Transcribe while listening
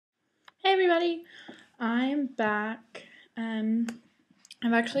Hey everybody, I'm back. I've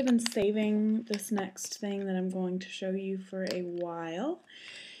actually been saving this next thing that I'm going to show you for a while.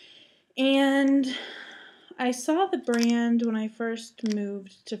 And I saw the brand when I first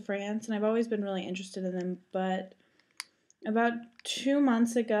moved to France, and I've always been really interested in them, but about 2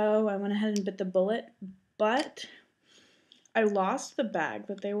 months ago I went ahead and bit the bullet, but I lost the bag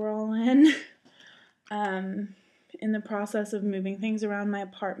that they were all in the process of moving things around my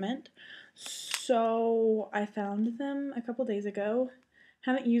apartment. So I found them a couple days ago.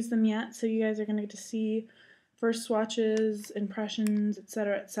 Haven't used them yet, so you guys are going to get to see first swatches, impressions,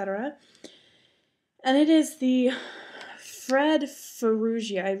 etc., etc. And it is the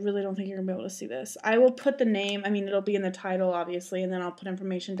Farrugia. I really don't think you're going to be able to see this. I will put the name, it'll be in the title, obviously, and then I'll put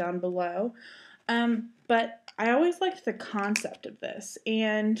information down below. But I always liked the concept of this,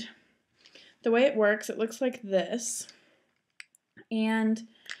 and the way it works, it looks like this. And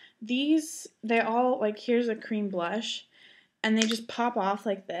these, they all, like, here's a cream blush, and they just pop off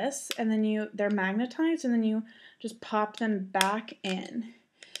like this, and then they're magnetized, and then you just pop them back in.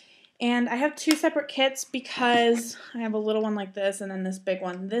 And I have two separate kits because I have a little one like this and then this big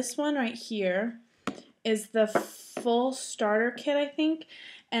one. This one right here is the full starter kit, I think,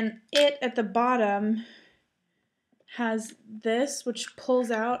 and it at the bottom has this, which pulls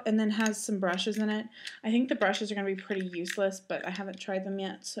out and then has some brushes in it. I think the brushes are going to be pretty useless, but I haven't tried them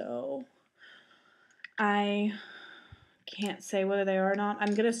yet, so I can't say whether they are or not.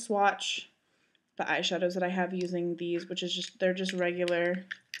 I'm going to swatch the eyeshadows that I have using these, which is they're just regular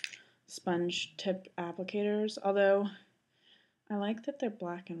sponge tip applicators, although I like that they're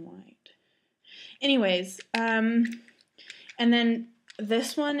black and white. Anyways, and then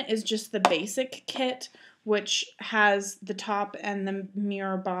this one is just the basic kit, which has the top and the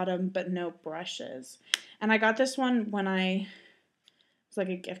mirror bottom, but no brushes. And I got this one when it was like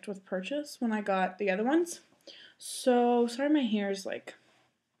a gift with purchase when I got the other ones. So, sorry my hair is like,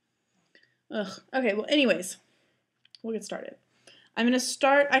 ugh. Okay, well, anyways, we'll get started. I'm going to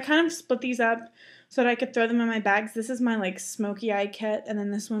start, I kind of split these up so that I could throw them in my bags. This is my like Smokey Eye kit, and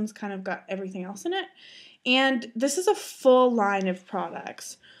then this one's kind of got everything else in it. And this is a full line of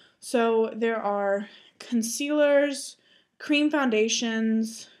products. So there are concealers, cream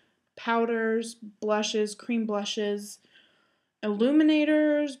foundations, powders, blushes, cream blushes,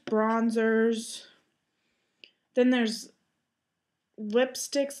 illuminators, bronzers. Then there's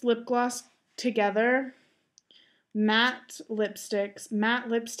lipsticks, lip gloss together, matte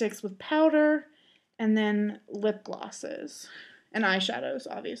lipsticks with powder, and then lip glosses and eyeshadows,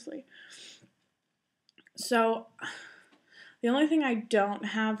 obviously. So the only thing I don't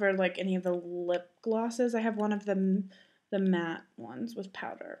have are like any of the lip glosses. I have one of the matte ones with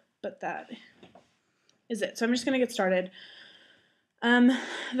powder, but that is it. So I'm just gonna get started.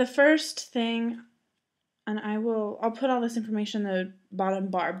 The first thing, and I'll put all this information in the bottom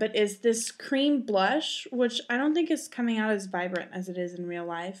bar, but is this cream blush, which I don't think is coming out as vibrant as it is in real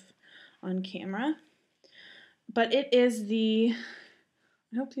life on camera. But it is I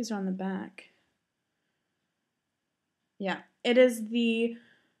hope these are on the back. Yeah, it is the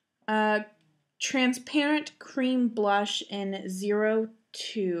transparent cream blush in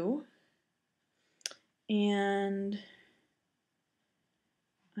 02. And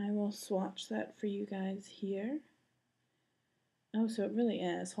I will swatch that for you guys here. Oh, so it really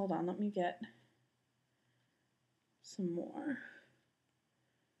is. Hold on, let me get some more.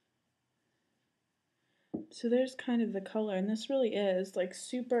 So there's kind of the color, and this really is like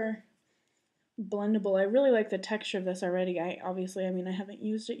super blendable. I really like the texture of this already. I haven't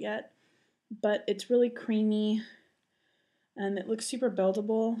used it yet, but it's really creamy, and it looks super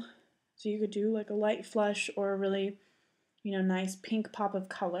buildable. So you could do like a light flush or a really, nice pink pop of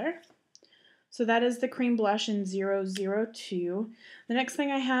color. So that is the cream blush in 002. The next thing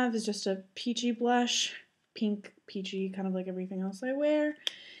I have is just a peachy blush, pink peachy, kind of like everything else I wear.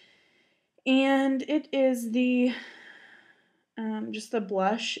 And it is the just the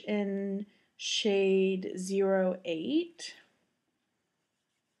blush in shade 08.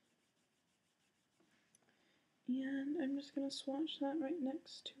 And I'm just going to swatch that right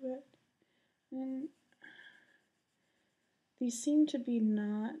next to it. And these seem to be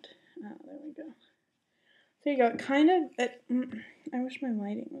not, oh, there we go. There you go, I wish my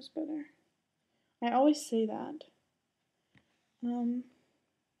lighting was better. I always say that.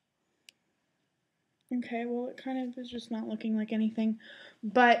 Okay, well, it kind of is just not looking like anything,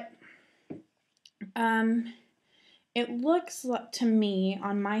 but it looks to me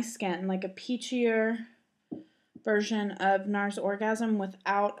on my skin like a peachier version of NARS Orgasm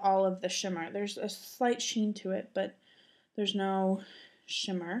without all of the shimmer. There's a slight sheen to it, but there's no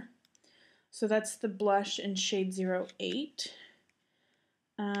shimmer. So that's the blush in shade 08.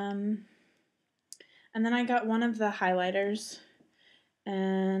 And then I got one of the highlighters,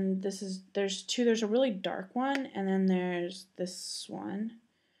 and there's two. There's a really dark one, and then there's this one.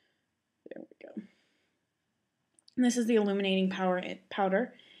 There we go. And this is the Illuminating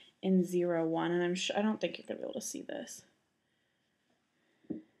Powder in 01, and I don't think you're gonna be able to see this.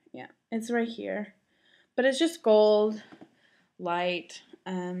 Yeah, it's right here, but it's just gold, light.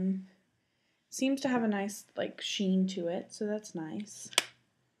 Seems to have a nice like sheen to it, so that's nice.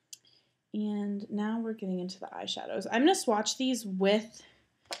 And now we're getting into the eyeshadows. I'm going to swatch these with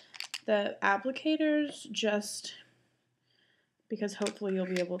the applicators just because hopefully you'll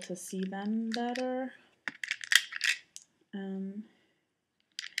be able to see them better. And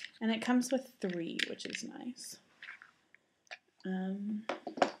it comes with 3, which is nice.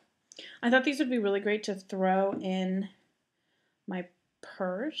 I thought these would be really great to throw in my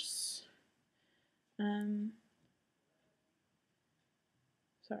purse.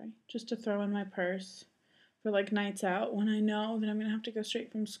 Just to throw in my purse for like nights out when I know that I'm going to have to go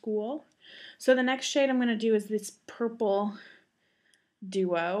straight from school. So the next shade I'm going to do is this purple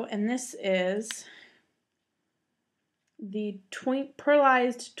duo, and this is the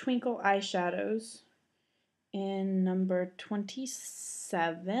Pearlized Twinkle eyeshadows in number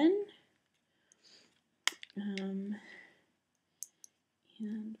 27. And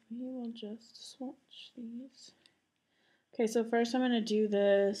we will just swatch these. Okay, so first I'm going to do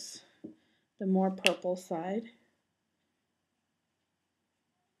this, the more purple side.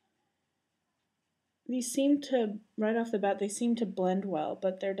 These seem to, right off the bat, they seem to blend well,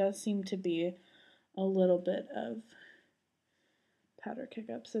 but there does seem to be a little bit of powder kick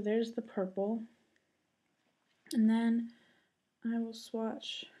up. So there's the purple. And then I will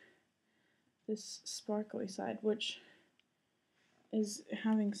swatch this sparkly side, which is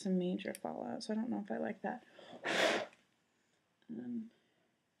having some major fallout, so I don't know if I like that.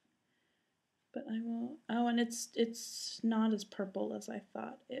 But I will, oh, and it's not as purple as I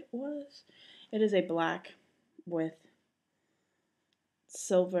thought it was. It is a black with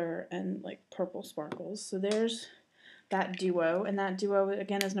silver and like purple sparkles. So there's that duo, and that duo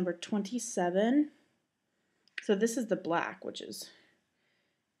again is number 27. So this is the black, which is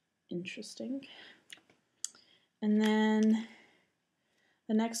interesting. And then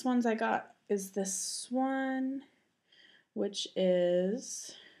the next ones I got is this one, which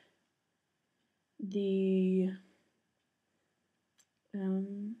is the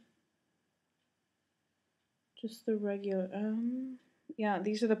just the regular, yeah,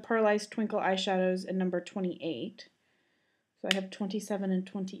 these are the Pearlized Twinkle eyeshadows in number 28. So I have 27 and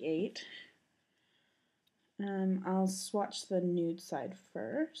 28. I'll swatch the nude side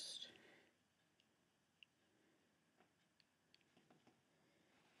first.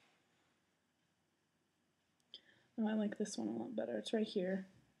 Oh, I like this one a lot better. It's right here.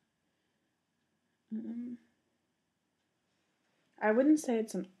 I wouldn't say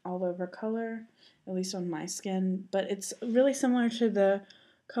it's an all-over color, at least on my skin, but it's really similar to the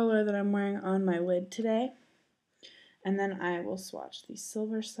color that I'm wearing on my lid today. And then I will swatch the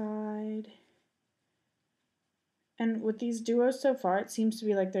silver side. And with these duos so far, it seems to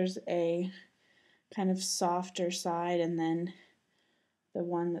be like there's a kind of softer side, and then the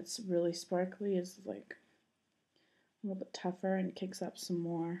one that's really sparkly is like a little bit tougher and kicks up some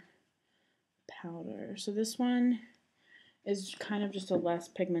more powder. So this one is kind of just a less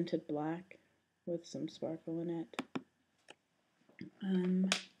pigmented black with some sparkle in it.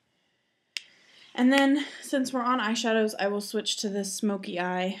 And then since we're on eyeshadows, I will switch to this Smokey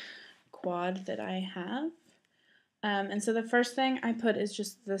Eye quad that I have. And so the first thing I put is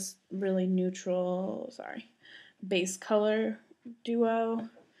just this really neutral, base color duo,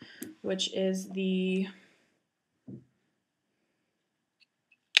 which is the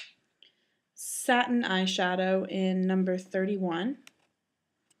Satin Eyeshadow in number 31.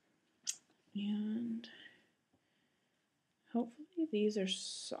 And hopefully these are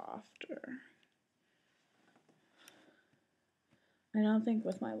softer. I don't think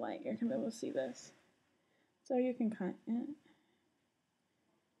with my light you're going to be able to see this. So you can kind of,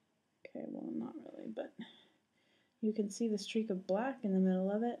 okay, well not really, but you can see the streak of black in the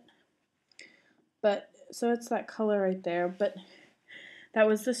middle of it. But, so it's that color right there, but that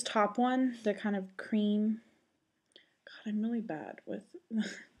was this top one, the kind of cream. God, I'm really bad with the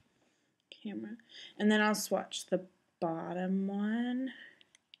camera. And then I'll swatch the bottom one,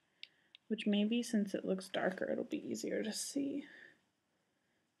 which maybe since it looks darker, it'll be easier to see.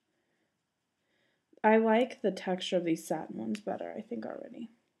 I like the texture of these satin ones better, I think,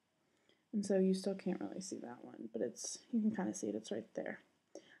 already. And so you still can't really see that one, but you can kind of see it, it's right there.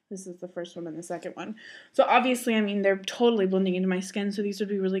 This is the first one and the second one. So obviously, I mean, they're totally blending into my skin, so these would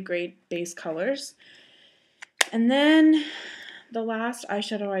be really great base colors. And then the last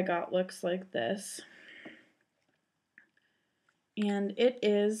eyeshadow I got looks like this. And it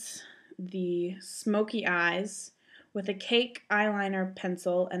is the Smokey Eyes with a cake eyeliner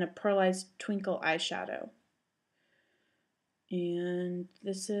pencil and a Pearlized Twinkle eyeshadow. And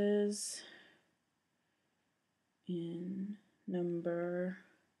this is in number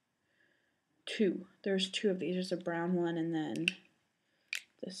 2. There's 2 of these. There's a brown one and then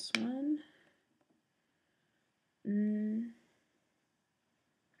this one.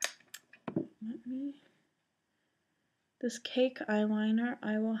 This cake eyeliner,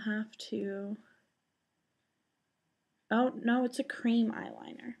 I will have to... Oh, no, it's a cream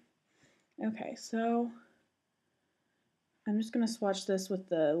eyeliner. Okay, so I'm just going to swatch this with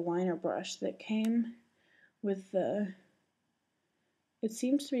the liner brush that came with the... It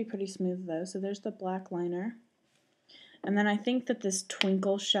seems to be pretty smooth though, so there's the black liner. And then I think that this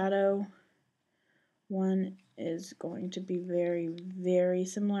Twinkle shadow one is going to be very, very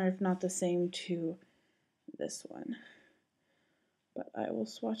similar, if not the same, to this one. But I will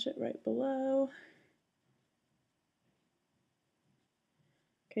swatch it right below.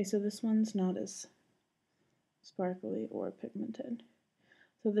 Okay, so this one's not as sparkly or pigmented.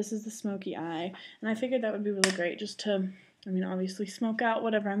 So this is the Smoky Eye, and I figured that would be really great just to, I mean, obviously smoke out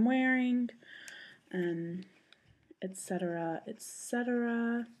whatever I'm wearing, etc.,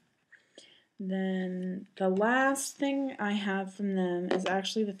 etc. Then the last thing I have from them is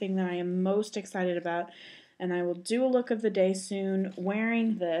actually the thing that I am most excited about, and I will do a look of the day soon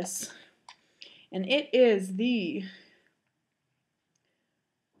wearing this, and it is the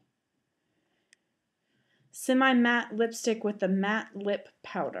Semi-Matte Lipstick with the Matte Lip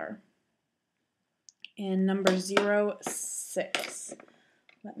Powder in number 06.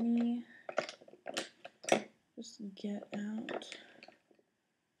 Let me just get out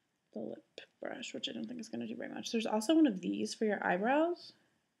the lip brush, which I don't think is going to do very much. There's also one of these for your eyebrows,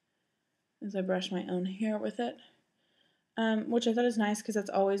 as I brush my own hair with it, which I thought is nice because that's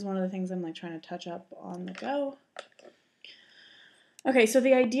always one of the things I'm like trying to touch up on the go. Okay, so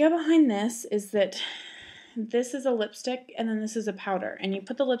the idea behind this is that this is a lipstick and then this is a powder, and you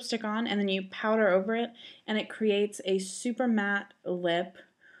put the lipstick on and then you powder over it, and it creates a super matte lip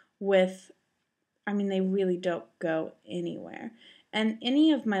with, I mean, they really don't go anywhere. And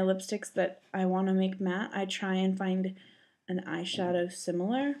any of my lipsticks that I want to make matte, I try and find an eyeshadow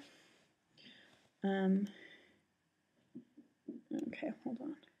similar. Okay, hold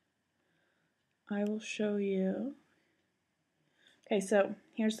on. I will show you. Okay, so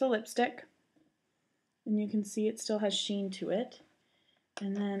here's the lipstick. And you can see it still has sheen to it.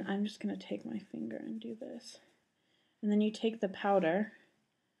 And then I'm just going to take my finger and do this. And then you take the powder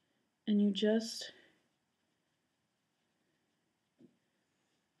and you just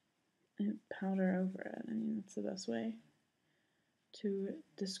powder over it. I mean, that's the best way to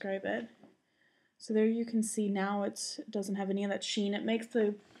describe it. So there you can see now it doesn't have any of that sheen. It makes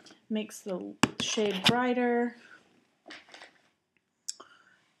the shade brighter.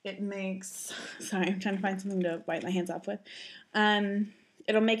 It makes, sorry, I'm trying to find something to wipe my hands off with.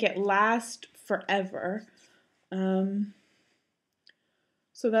 It'll make it last forever. So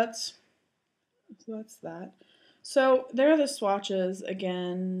that's that. So there are the swatches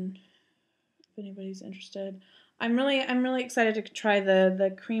again, if anybody's interested. I'm really excited to try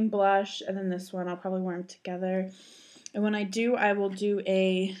the cream blush and then this one. I'll probably wear them together. And when I do, I will do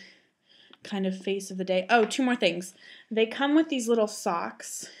a kind of face of the day. Oh, 2 more things. They come with these little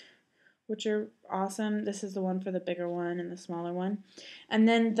socks, which are awesome. This is the one for the bigger one and the smaller one. And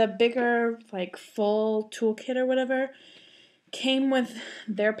then the bigger, like, full toolkit or whatever came with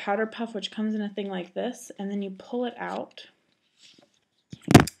their powder puff, which comes in a thing like this. And then you pull it out.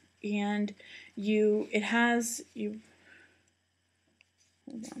 And hold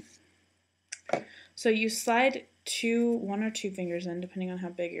on. So you slide 1 or 2 fingers in, depending on how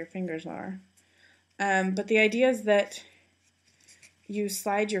big your fingers are. But the idea is that you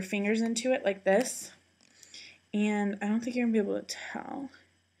slide your fingers into it like this, and I don't think you're going to be able to tell.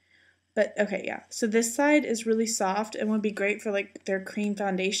 But, okay, yeah. So this side is really soft and would be great for, like, their cream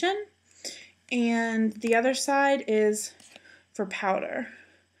foundation. And the other side is for powder.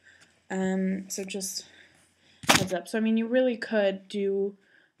 So just heads up. So, I mean, you really could do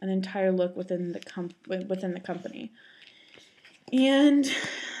an entire look within the company. And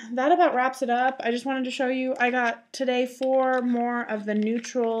that about wraps it up. I just wanted to show you, I got today 4 more of the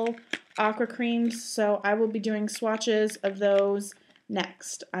neutral aqua creams, so I will be doing swatches of those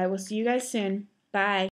next. I will see you guys soon. Bye.